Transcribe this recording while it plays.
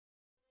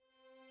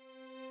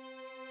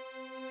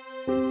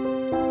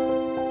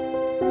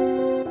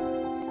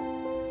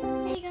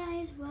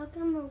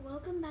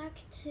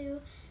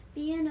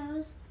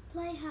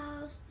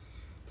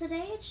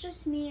today it's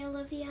just me.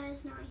 Olivia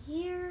is not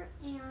here,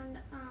 and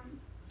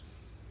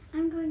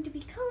I'm going to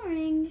be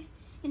coloring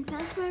in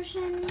fast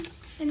motion,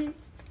 and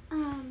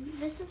it's,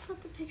 this is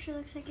what the picture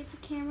looks like. It's a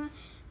camera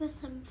with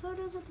some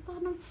photos at the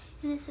bottom,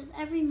 and it says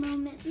every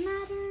moment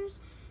matters.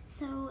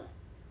 So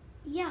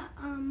yeah,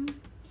 I'm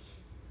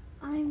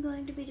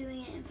going to be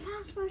doing it in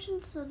fast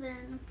motion, so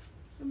then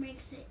it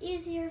makes it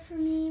easier for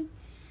me.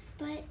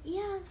 But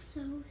yeah,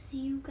 so see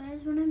you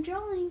guys when I'm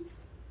drawing.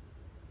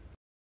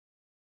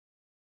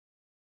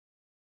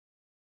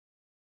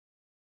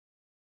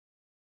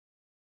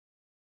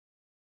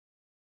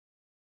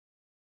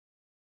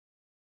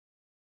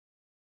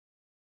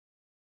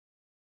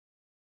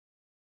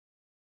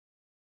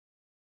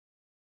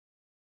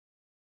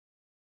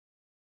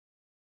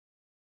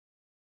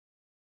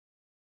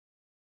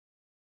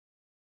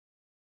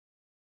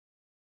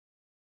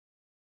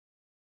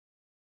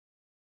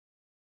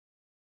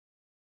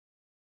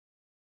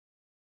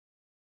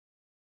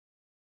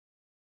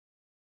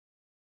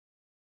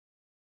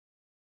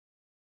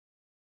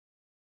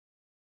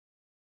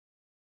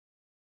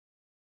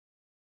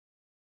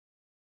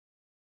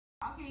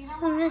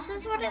 So this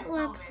is what it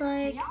looks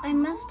like. I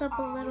messed up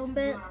a little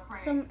bit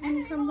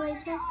in some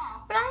places,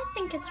 but I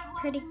think it's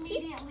pretty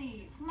cute.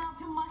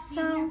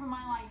 So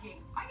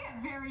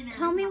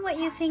tell me what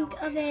you think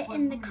of it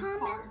in the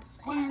comments,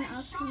 and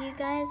I'll see you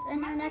guys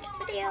in our next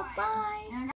video. Bye!